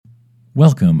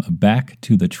Welcome back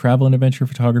to the Travel and Adventure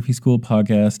Photography School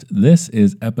podcast. This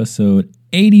is episode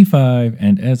 85,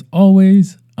 and as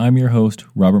always, I'm your host,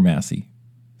 Robert Massey.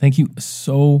 Thank you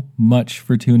so much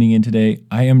for tuning in today.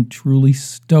 I am truly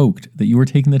stoked that you are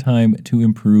taking the time to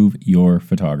improve your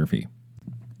photography.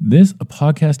 This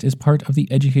podcast is part of the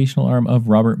educational arm of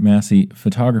Robert Massey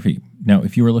Photography. Now,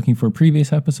 if you are looking for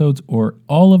previous episodes or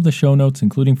all of the show notes,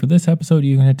 including for this episode,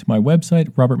 you can head to my website,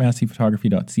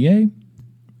 robertmasseyphotography.ca.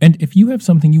 And if you have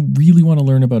something you really want to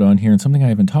learn about on here and something I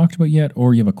haven't talked about yet,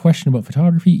 or you have a question about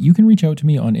photography, you can reach out to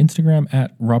me on Instagram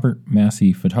at Robert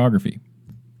Massey Photography.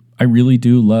 I really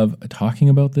do love talking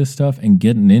about this stuff and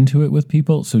getting into it with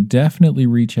people, so definitely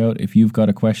reach out if you've got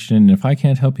a question. And if I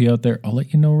can't help you out there, I'll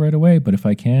let you know right away. But if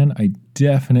I can, I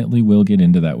definitely will get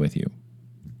into that with you.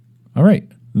 All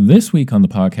right. This week on the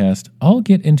podcast, I'll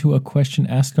get into a question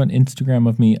asked on Instagram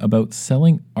of me about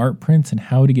selling art prints and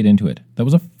how to get into it. That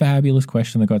was a fabulous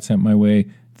question that got sent my way.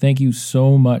 Thank you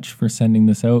so much for sending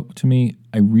this out to me.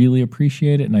 I really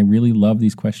appreciate it, and I really love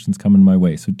these questions coming my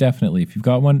way. So definitely, if you've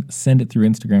got one, send it through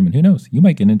Instagram, and who knows, you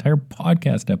might get an entire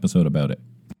podcast episode about it.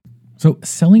 So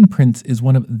selling prints is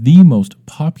one of the most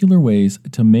popular ways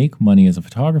to make money as a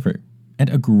photographer, and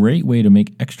a great way to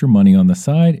make extra money on the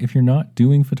side if you're not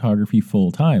doing photography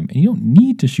full time. And you don't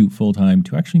need to shoot full time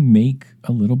to actually make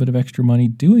a little bit of extra money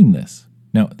doing this.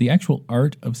 Now, the actual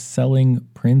art of selling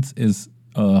prints is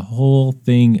a whole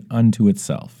thing unto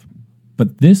itself.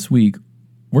 But this week,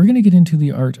 we're going to get into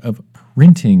the art of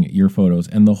printing your photos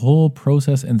and the whole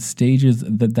process and stages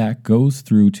that goes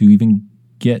through to even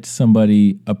get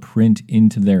somebody a print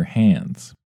into their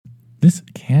hands. This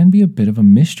can be a bit of a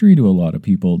mystery to a lot of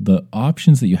people, the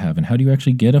options that you have and how do you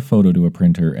actually get a photo to a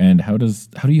printer and how do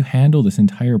you handle this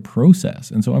entire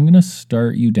process? And so I'm going to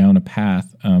start you down a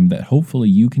path that hopefully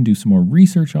you can do some more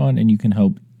research on and you can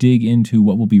help dig into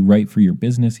what will be right for your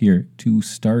business here to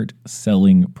start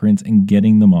selling prints and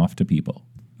getting them off to people.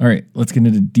 All right, let's get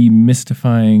into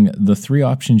demystifying the three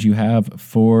options you have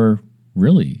for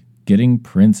really getting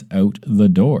prints out the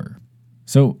door.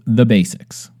 So the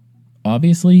basics.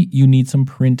 Obviously, you need some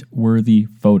print-worthy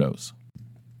photos.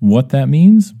 What that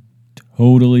means?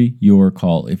 Totally your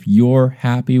call. If you're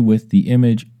happy with the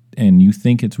image and you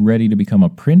think it's ready to become a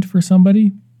print for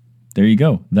somebody, there you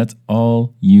go. That's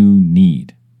all you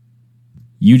need.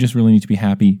 You just really need to be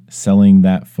happy selling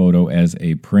that photo as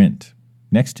a print.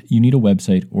 Next, you need a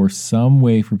website or some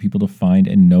way for people to find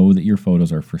and know that your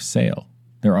photos are for sale.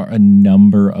 There are a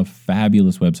number of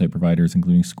fabulous website providers,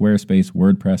 including Squarespace,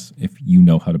 WordPress, if you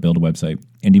know how to build a website,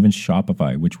 and even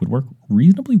Shopify, which would work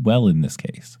reasonably well in this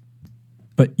case.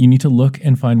 But you need to look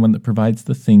and find one that provides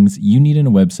the things you need in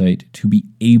a website to be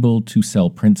able to sell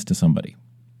prints to somebody.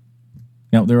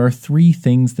 Now, there are three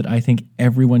things that I think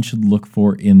everyone should look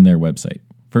for in their website.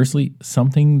 Firstly,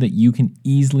 something that you can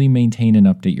easily maintain and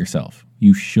update yourself.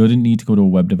 You shouldn't need to go to a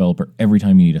web developer every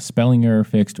time you need a spelling error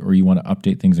fixed or you want to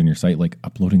update things on your site like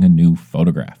uploading a new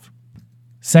photograph.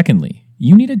 Secondly,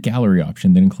 you need a gallery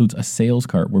option that includes a sales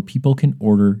cart where people can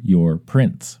order your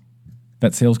prints.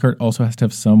 That sales cart also has to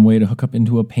have some way to hook up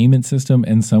into a payment system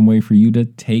and some way for you to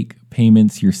take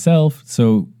payments yourself,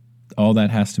 so all that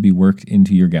has to be worked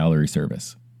into your gallery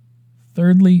service.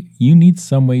 Thirdly, you need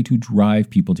some way to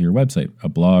drive people to your website, a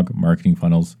blog, marketing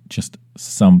funnels, just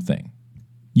something.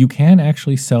 You can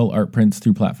actually sell art prints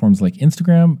through platforms like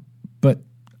Instagram, but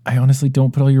I honestly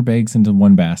don't put all your eggs into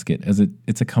one basket as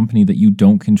it's a company that you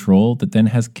don't control that then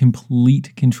has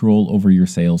complete control over your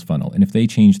sales funnel. And if they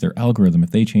change their algorithm,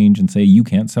 if they change and say you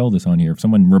can't sell this on here, if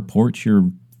someone reports your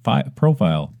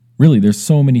profile, really there's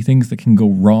so many things that can go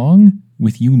wrong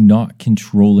with you not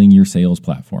controlling your sales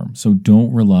platform. So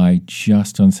don't rely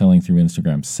just on selling through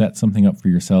Instagram. Set something up for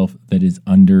yourself that is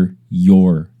under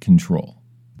your control.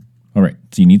 All right,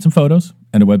 so you need some photos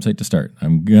and a website to start.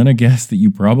 I'm going to guess that you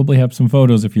probably have some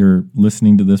photos if you're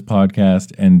listening to this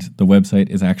podcast, and the website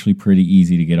is actually pretty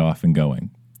easy to get off and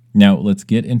going. Now, let's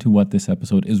get into what this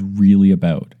episode is really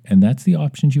about, and that's the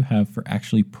options you have for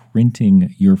actually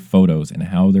printing your photos and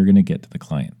how they're going to get to the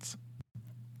clients.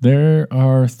 There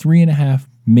are 3.5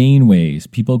 main ways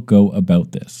people go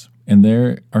about this, and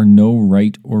there are no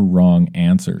right or wrong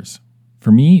answers.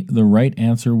 For me, the right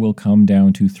answer will come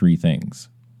down to 3 things.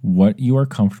 What you are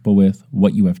comfortable with,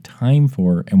 what you have time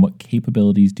for, and what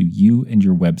capabilities do you and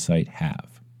your website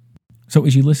have. So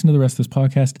as you listen to the rest of this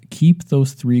podcast, keep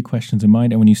those 3 questions in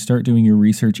mind. And when you start doing your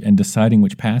research and deciding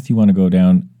which path you want to go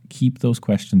down, keep those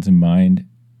questions in mind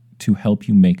to help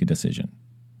you make a decision.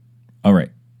 All right,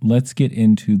 let's get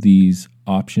into these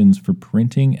options for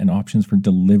printing and options for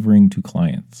delivering to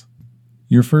clients.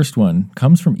 Your first one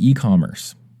comes from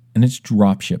e-commerce, and it's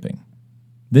drop shipping.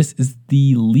 This is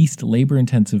the least labor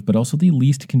intensive, but also the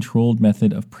least controlled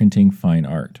method of printing fine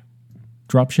art.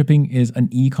 Dropshipping is an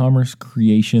e-commerce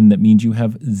creation that means you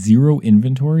have zero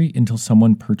inventory until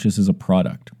someone purchases a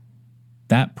product.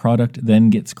 That product then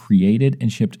gets created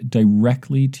and shipped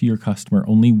directly to your customer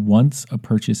only once a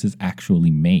purchase is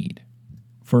actually made.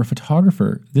 For a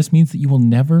photographer, this means that you will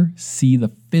never see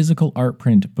the physical art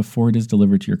print before it is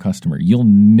delivered to your customer. You'll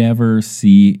never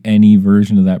see any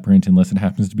version of that print unless it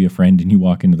happens to be a friend and you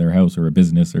walk into their house or a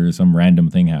business or some random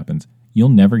thing happens. You'll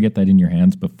never get that in your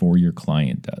hands before your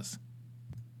client does.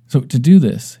 So to do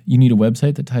this, you need a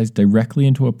website that ties directly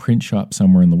into a print shop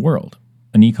somewhere in the world.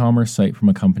 An e-commerce site from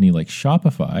a company like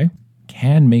Shopify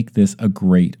can make this a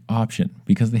great option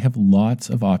because they have lots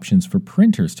of options for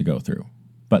printers to go through.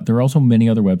 But there are also many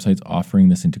other websites offering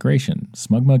this integration.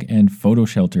 SmugMug and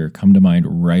PhotoShelter come to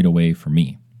mind right away for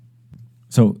me.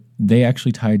 So they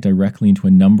actually tie directly into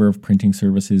a number of printing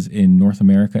services in North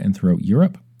America and throughout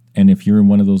Europe. And if you're in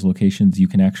one of those locations, you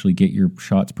can actually get your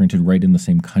shots printed right in the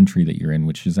same country that you're in,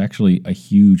 which is actually a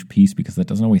huge piece because that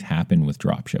doesn't always happen with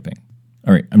drop shipping.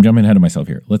 All right, I'm jumping ahead of myself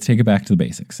here. Let's take it back to the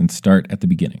basics and start at the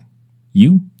beginning.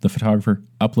 You, the photographer,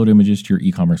 upload images to your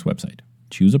e-commerce website.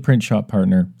 Choose a print shop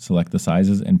partner, select the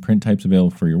sizes and print types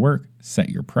available for your work, set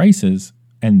your prices,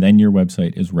 and then your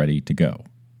website is ready to go.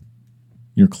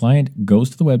 Your client goes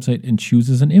to the website and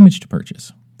chooses an image to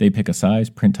purchase. They pick a size,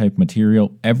 print type,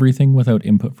 material, everything without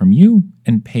input from you,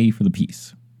 and pay for the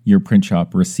piece. Your print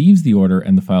shop receives the order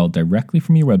and the file directly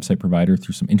from your website provider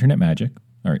through some internet magic.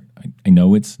 All right, I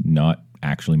know it's not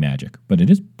actually magic, but it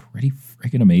is pretty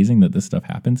freaking amazing that this stuff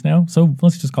happens now, so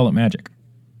let's just call it magic.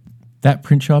 That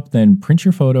print shop then prints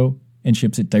your photo and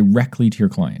ships it directly to your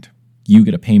client. You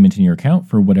get a payment in your account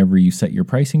for whatever you set your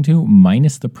pricing to,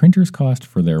 minus the printer's cost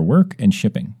for their work and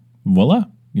shipping. Voila!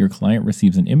 Your client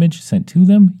receives an image sent to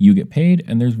them, you get paid,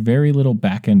 and there's very little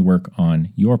back-end work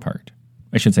on your part.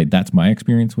 I should say that's my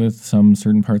experience with some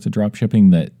certain parts of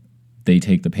dropshipping, that they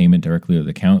take the payment directly to the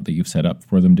account that you've set up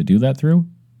for them to do that through.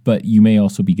 But you may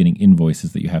also be getting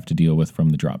invoices that you have to deal with from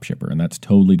the dropshipper, and that's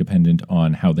totally dependent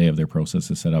on how they have their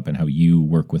processes set up and how you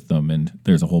work with them, and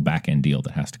there's a whole back-end deal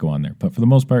that has to go on there. But for the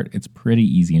most part, it's pretty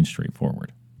easy and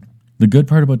straightforward. The good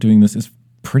part about doing this is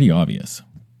pretty obvious.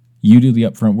 You do the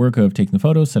upfront work of taking the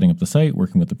photos, setting up the site,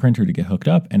 working with the printer to get hooked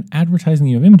up, and advertising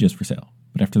you have images for sale.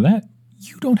 But after that,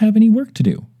 you don't have any work to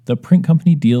do. The print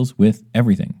company deals with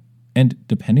everything. And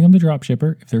depending on the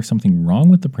dropshipper, if there's something wrong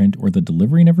with the print or the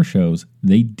delivery never shows,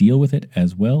 they deal with it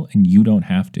as well, and you don't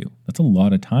have to. That's a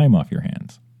lot of time off your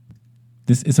hands.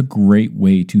 This is a great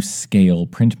way to scale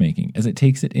printmaking, as it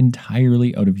takes it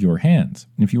entirely out of your hands.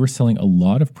 And if you are selling a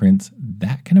lot of prints,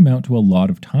 that can amount to a lot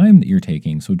of time that you're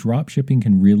taking, so dropshipping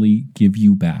can really give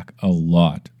you back a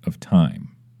lot of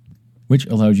time, which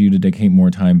allows you to dedicate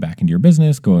more time back into your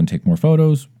business, go and take more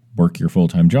photos, work your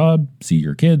full-time job, see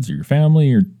your kids or your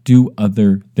family, or do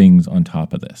other things on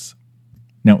top of this.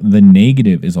 Now, the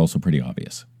negative is also pretty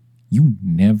obvious. You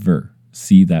never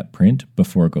see that print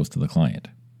before it goes to the client.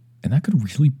 And that could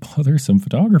really bother some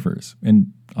photographers.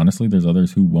 And honestly, there's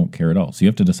others who won't care at all. So you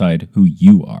have to decide who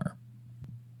you are.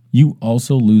 You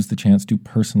also lose the chance to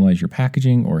personalize your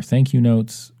packaging or thank you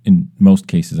notes. In most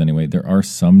cases anyway, there are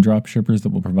some drop shippers that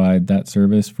will provide that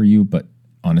service for you, but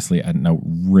honestly, at an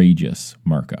outrageous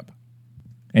markup.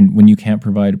 And when you can't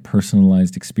provide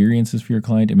personalized experiences for your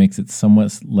client, it makes it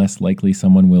somewhat less likely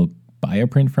someone will buy a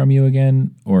print from you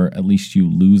again, or at least you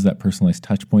lose that personalized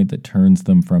touch point that turns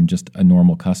them from just a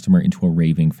normal customer into a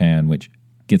raving fan, which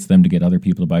gets them to get other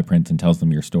people to buy prints and tells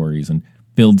them your stories and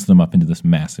builds them up into this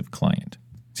massive client.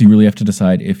 So you really have to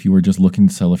decide if you are just looking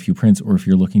to sell a few prints or if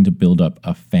you're looking to build up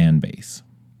a fan base.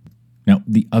 Now,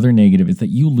 the other negative is that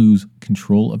you lose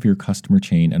control of your customer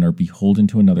chain and are beholden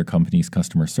to another company's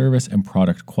customer service and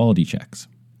product quality checks.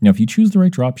 Now, if you choose the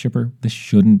right dropshipper, this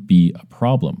shouldn't be a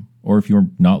problem. Or if you're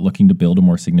not looking to build a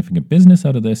more significant business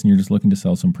out of this and you're just looking to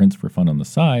sell some prints for fun on the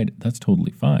side, that's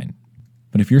totally fine.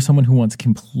 But if you're someone who wants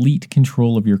complete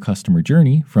control of your customer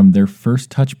journey, from their first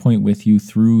touch point with you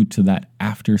through to that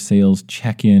after-sales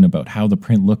check-in about how the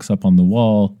print looks up on the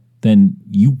wall, then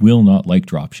you will not like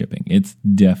dropshipping. It's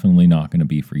definitely not going to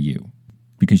be for you,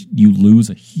 because you lose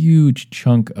a huge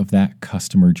chunk of that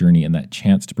customer journey and that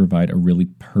chance to provide a really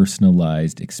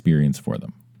personalized experience for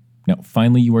them. Now,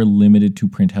 finally, you are limited to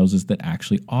print houses that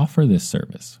actually offer this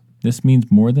service. This means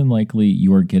more than likely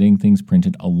you are getting things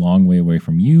printed a long way away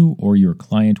from you or your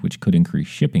client, which could increase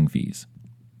shipping fees.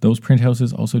 Those print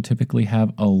houses also typically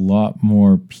have a lot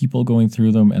more people going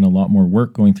through them and a lot more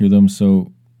work going through them,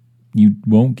 so you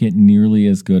won't get nearly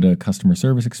as good a customer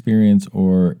service experience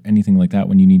or anything like that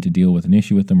when you need to deal with an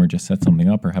issue with them or just set something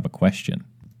up or have a question.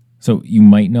 So you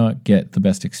might not get the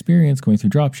best experience going through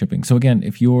drop shipping. So again,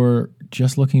 if you're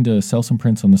just looking to sell some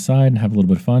prints on the side and have a little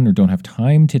bit of fun, or don't have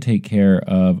time to take care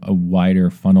of a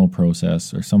wider funnel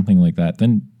process or something like that,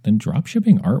 then drop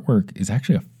shipping artwork is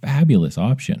actually a fabulous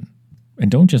option.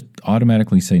 And don't just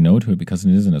automatically say no to it because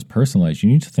it isn't as personalized. You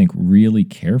need to think really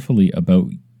carefully about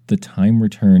the time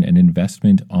return and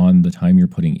investment on the time you're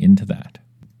putting into that.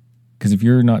 Because if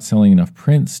you're not selling enough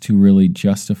prints to really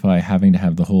justify having to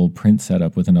have the whole print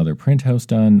setup with another print house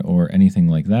done or anything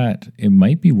like that, it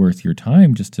might be worth your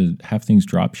time just to have things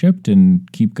drop shipped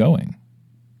and keep going.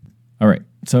 All right,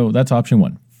 so that's option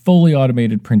one, fully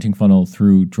automated printing funnel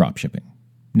through drop shipping.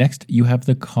 Next, you have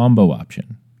the combo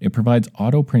option. It provides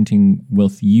auto printing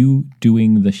with you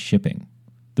doing the shipping.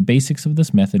 The basics of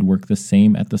this method work the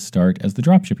same at the start as the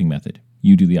drop shipping method.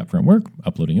 You do the upfront work,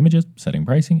 uploading images, setting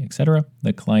pricing, etc.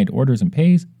 The client orders and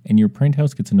pays, and your print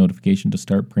house gets a notification to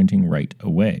start printing right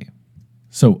away.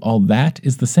 So all that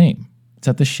is the same. It's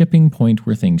at the shipping point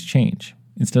where things change.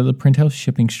 Instead of the print house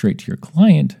shipping straight to your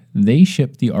client, they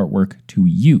ship the artwork to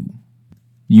you.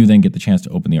 You then get the chance to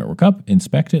open the artwork up,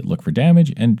 inspect it, look for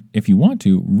damage, and if you want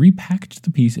to, repackage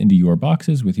the piece into your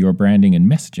boxes with your branding and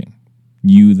messaging.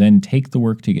 You then take the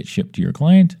work to get shipped to your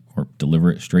client, or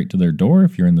deliver it straight to their door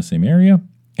if you're in the same area,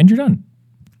 and you're done.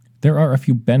 There are a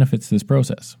few benefits to this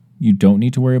process. You don't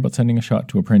need to worry about sending a shot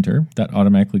to a printer. That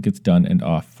automatically gets done and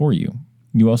off for you.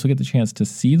 You also get the chance to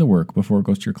see the work before it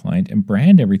goes to your client and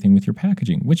brand everything with your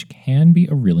packaging, which can be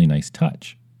a really nice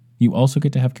touch. You also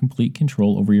get to have complete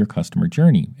control over your customer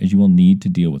journey, as you will need to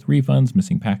deal with refunds,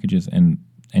 missing packages, and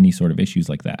any sort of issues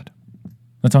like that.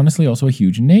 That's honestly also a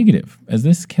huge negative, as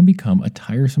this can become a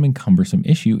tiresome and cumbersome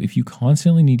issue if you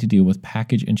constantly need to deal with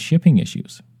package and shipping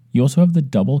issues. You also have the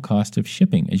double cost of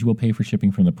shipping, as you will pay for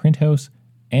shipping from the print house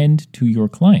and to your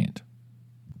client.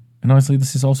 And honestly,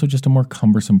 this is also just a more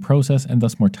cumbersome process and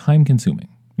thus more time consuming.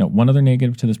 Now, one other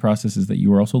negative to this process is that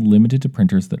you are also limited to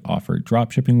printers that offer drop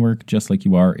shipping work, just like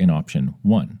you are in option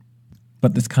 1.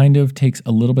 But this kind of takes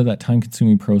a little bit of that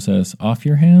time-consuming process off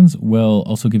your hands while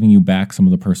also giving you back some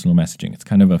of the personal messaging. It's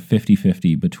kind of a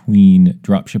 50-50 between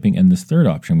dropshipping and this third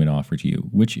option I'm going to offer to you,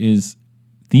 which is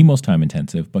the most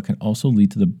time-intensive, but can also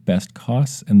lead to the best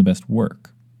costs and the best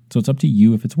work. So it's up to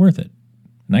you if it's worth it.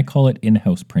 And I call it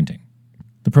in-house printing.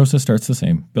 The process starts the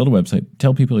same. Build a website,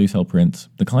 tell people you sell prints,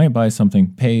 the client buys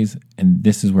something, pays, and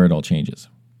this is where it all changes.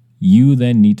 You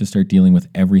then need to start dealing with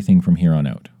everything from here on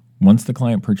out. Once the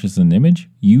client purchases an image,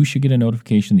 you should get a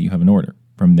notification that you have an order.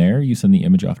 From there, you send the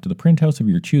image off to the print house of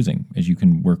your choosing, as you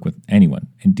can work with anyone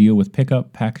and deal with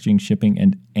pickup, packaging, shipping,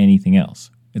 and anything else.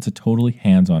 It's a totally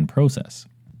hands-on process.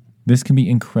 This can be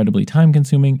incredibly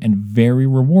time-consuming and very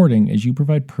rewarding as you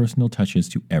provide personal touches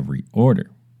to every order.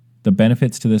 The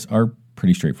benefits to this are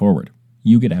pretty straightforward.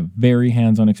 You get to have very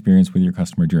hands-on experience with your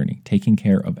customer journey, taking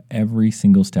care of every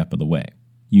single step of the way.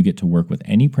 You get to work with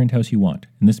any print house you want,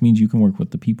 and this means you can work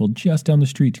with the people just down the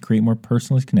street to create more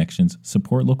personalized connections,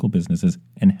 support local businesses,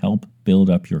 and help build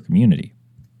up your community.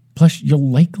 Plus, you'll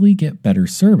likely get better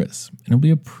service, and it'll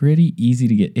be pretty easy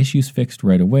to get issues fixed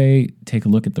right away, take a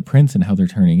look at the prints and how they're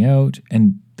turning out,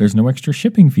 and there's no extra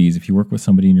shipping fees if you work with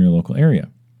somebody in your local area.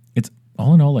 It's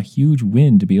all in all a huge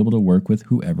win to be able to work with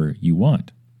whoever you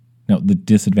want. Now, the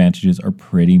disadvantages are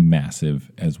pretty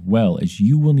massive as well, as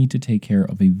you will need to take care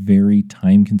of a very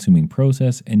time-consuming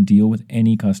process and deal with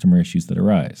any customer issues that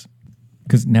arise.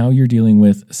 Because now you're dealing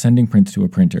with sending prints to a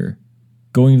printer,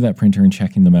 going to that printer and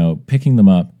checking them out, picking them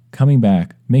up, coming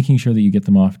back, making sure that you get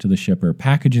them off to the shipper,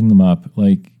 packaging them up.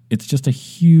 It's just a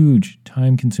huge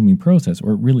time-consuming process,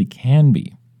 or it really can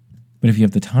be. But if you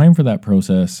have the time for that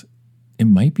process, it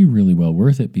might be really well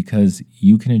worth it because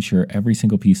you can ensure every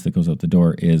single piece that goes out the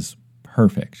door is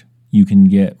perfect. You can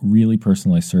get really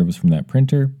personalized service from that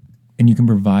printer, and you can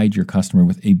provide your customer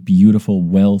with a beautiful,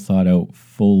 well thought out,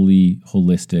 fully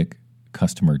holistic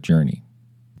customer journey,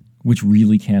 which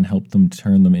really can help them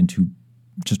turn them into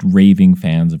just raving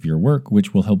fans of your work,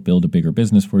 which will help build a bigger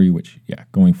business for you, which,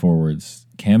 going forwards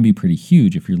can be pretty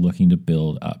huge if you're looking to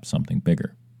build up something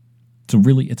bigger. So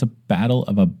really, it's a battle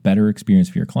of a better experience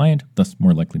for your client, thus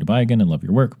more likely to buy again and love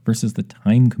your work, versus the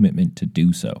time commitment to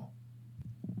do so.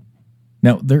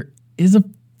 Now, there is a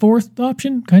fourth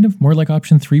option, kind of more like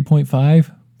option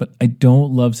 3.5, but I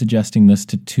don't love suggesting this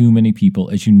to too many people,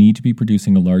 as you need to be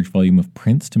producing a large volume of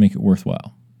prints to make it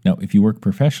worthwhile. Now, if you work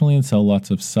professionally and sell lots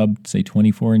of say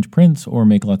 24-inch prints or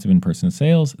make lots of in-person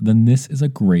sales, then this is a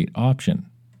great option.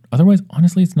 Otherwise,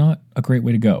 honestly, it's not a great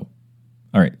way to go.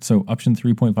 All right, so option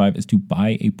 3.5 is to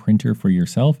buy a printer for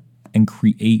yourself and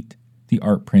create the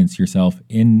art prints yourself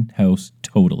in-house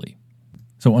totally.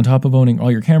 So on top of owning all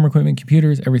your camera equipment,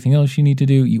 computers, everything else you need to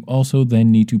do, you also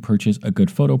then need to purchase a good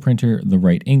photo printer, the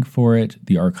right ink for it,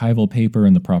 the archival paper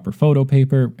and the proper photo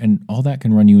paper, and all that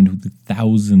can run you into the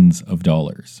thousands of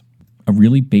dollars. A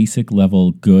really basic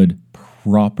level, good,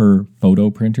 proper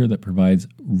photo printer that provides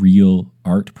real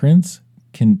art prints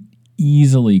can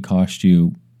easily cost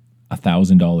you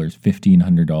 $1,000,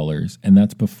 $1,500, and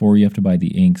that's before you have to buy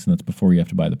the inks and that's before you have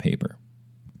to buy the paper.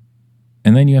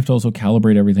 And then you have to also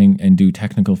calibrate everything and do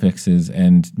technical fixes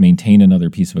and maintain another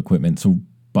piece of equipment. So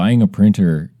buying a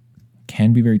printer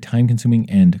can be very time consuming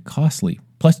and costly.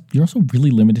 Plus, you're also really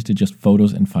limited to just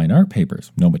photos and fine art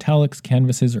papers. No metallics,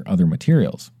 canvases, or other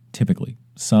materials, typically.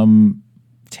 Some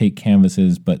take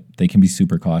canvases, but they can be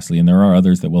super costly. And there are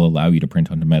others that will allow you to print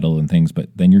onto metal and things, but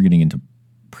then you're getting into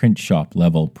print shop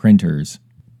level printers.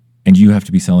 And you have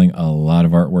to be selling a lot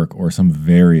of artwork or some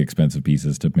very expensive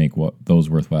pieces to make those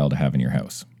worthwhile to have in your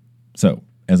house. So,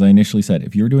 as I initially said,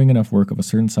 if you're doing enough work of a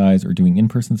certain size or doing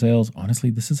in-person sales, honestly,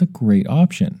 this is a great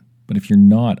option. But if you're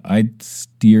not, I'd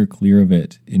steer clear of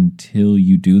it until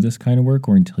you do this kind of work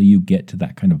or until you get to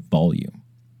that kind of volume.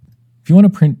 If you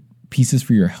want to print pieces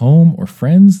for your home or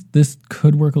friends, this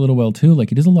could work a little well too.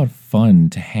 Like, it is a lot of fun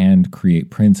to hand create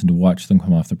prints and to watch them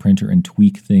come off the printer and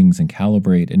tweak things and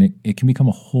calibrate. And it can become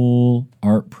a whole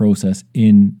art process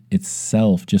in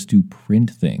itself just to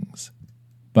print things.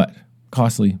 But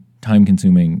costly, time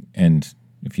consuming, and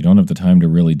if you don't have the time to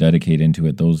really dedicate into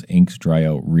it, those inks dry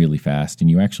out really fast and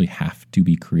you actually have to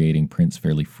be creating prints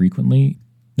fairly frequently.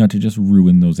 Not to just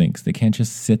ruin those inks. They can't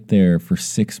just sit there for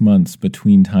 6 months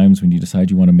between times when you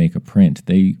decide you want to make a print.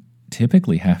 They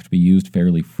typically have to be used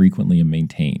fairly frequently and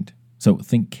maintained. So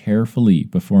think carefully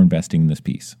before investing in this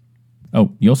piece.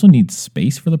 Oh, you also need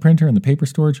space for the printer and the paper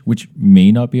storage, which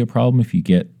may not be a problem if you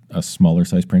get a smaller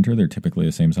size printer. They're typically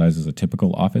the same size as a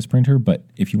typical office printer. But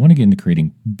if you want to get into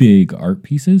creating big art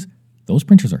pieces, those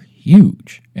printers are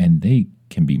huge and they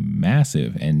can be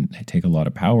massive and take a lot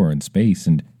of power and space,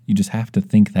 and you just have to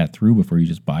think that through before you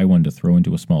just buy one to throw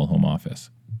into a small home office.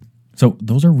 So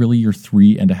those are really your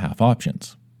 3.5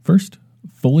 options. First,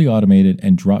 fully automated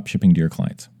and drop shipping to your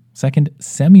clients. Second,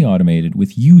 semi-automated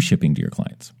with you shipping to your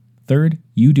clients. Third,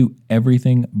 you do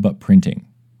everything but printing.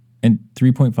 And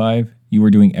 3.5, you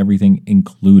are doing everything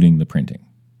including the printing.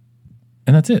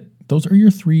 And that's it. Those are your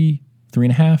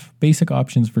 3.5 basic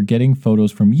options for getting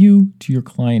photos from you to your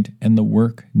client and the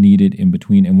work needed in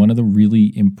between. And one of the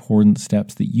really important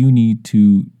steps that you need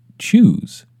to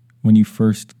choose when you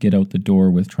first get out the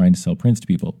door with trying to sell prints to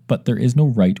people. But there is no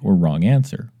right or wrong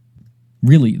answer.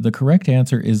 Really, the correct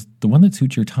answer is the one that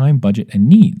suits your time, budget, and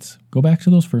needs. Go back to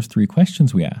those first 3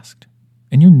 questions we asked.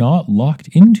 And you're not locked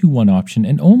into one option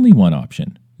and only one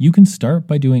option. You can start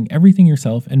by doing everything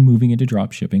yourself and moving into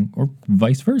drop shipping, or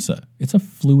vice versa. It's a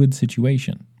fluid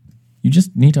situation. You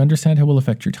just need to understand how it will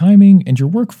affect your timing and your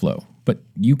workflow, but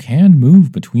you can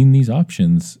move between these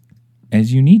options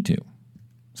as you need to.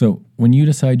 So when you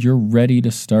decide you're ready to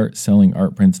start selling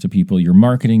art prints to people, you're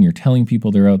marketing, you're telling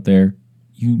people they're out there,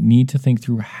 you need to think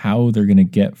through how they're going to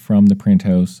get from the print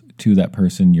house to that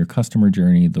person, your customer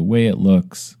journey, the way it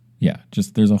looks. Yeah,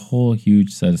 just there's a whole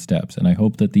huge set of steps. And I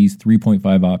hope that these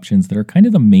 3.5 options that are kind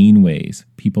of the main ways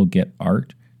people get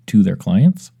art to their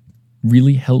clients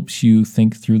really helps you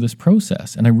think through this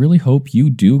process. And I really hope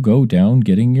you do go down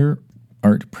getting your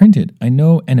art printed. I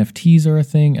know NFTs are a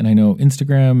thing, and I know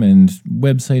Instagram and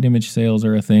website image sales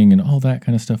are a thing and all that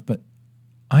kind of stuff, but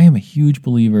I am a huge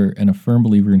believer and a firm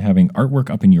believer in having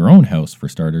artwork up in your own house for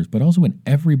starters, but also in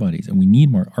everybody's. And we need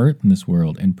more art in this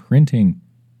world, and printing,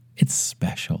 it's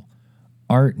special.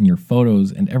 Art and your photos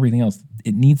and everything else,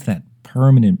 it needs that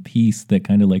permanent piece that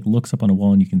kind of like looks up on a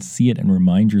wall and you can see it and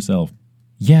remind yourself,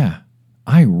 yeah,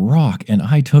 I rock and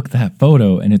I took that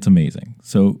photo and it's amazing.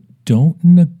 So don't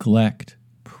neglect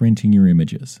printing your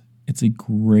images. It's a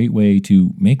great way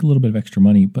to make a little bit of extra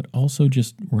money, but also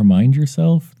just remind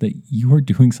yourself that you are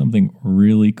doing something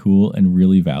really cool and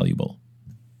really valuable.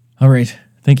 All right.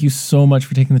 Thank you so much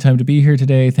for taking the time to be here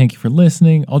today. Thank you for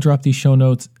listening. I'll drop these show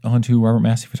notes onto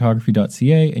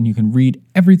robertmasseyphotography.ca, and you can read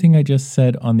everything I just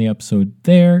said on the episode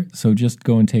there. So just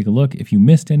go and take a look if you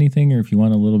missed anything or if you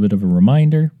want a little bit of a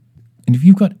reminder. And if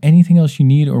you've got anything else you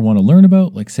need or want to learn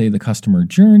about, like say the customer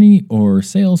journey or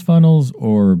sales funnels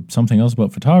or something else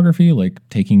about photography, like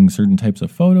taking certain types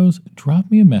of photos, drop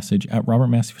me a message at Robert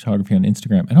Massey Photography on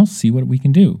Instagram and I'll see what we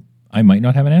can do. I might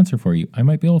not have an answer for you. I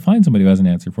might be able to find somebody who has an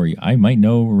answer for you. I might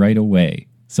know right away.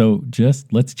 So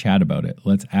just let's chat about it.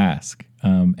 Let's ask.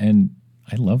 And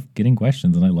I love getting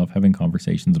questions and I love having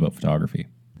conversations about photography.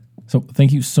 So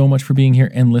thank you so much for being here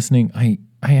and listening. I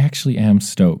actually am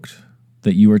stoked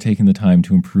that you are taking the time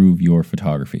to improve your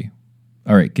photography.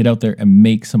 All right, get out there and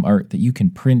make some art that you can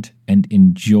print and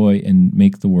enjoy and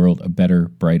make the world a better,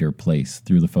 brighter place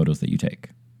through the photos that you take.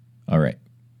 All right,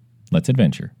 let's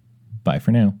adventure. Bye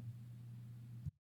for now.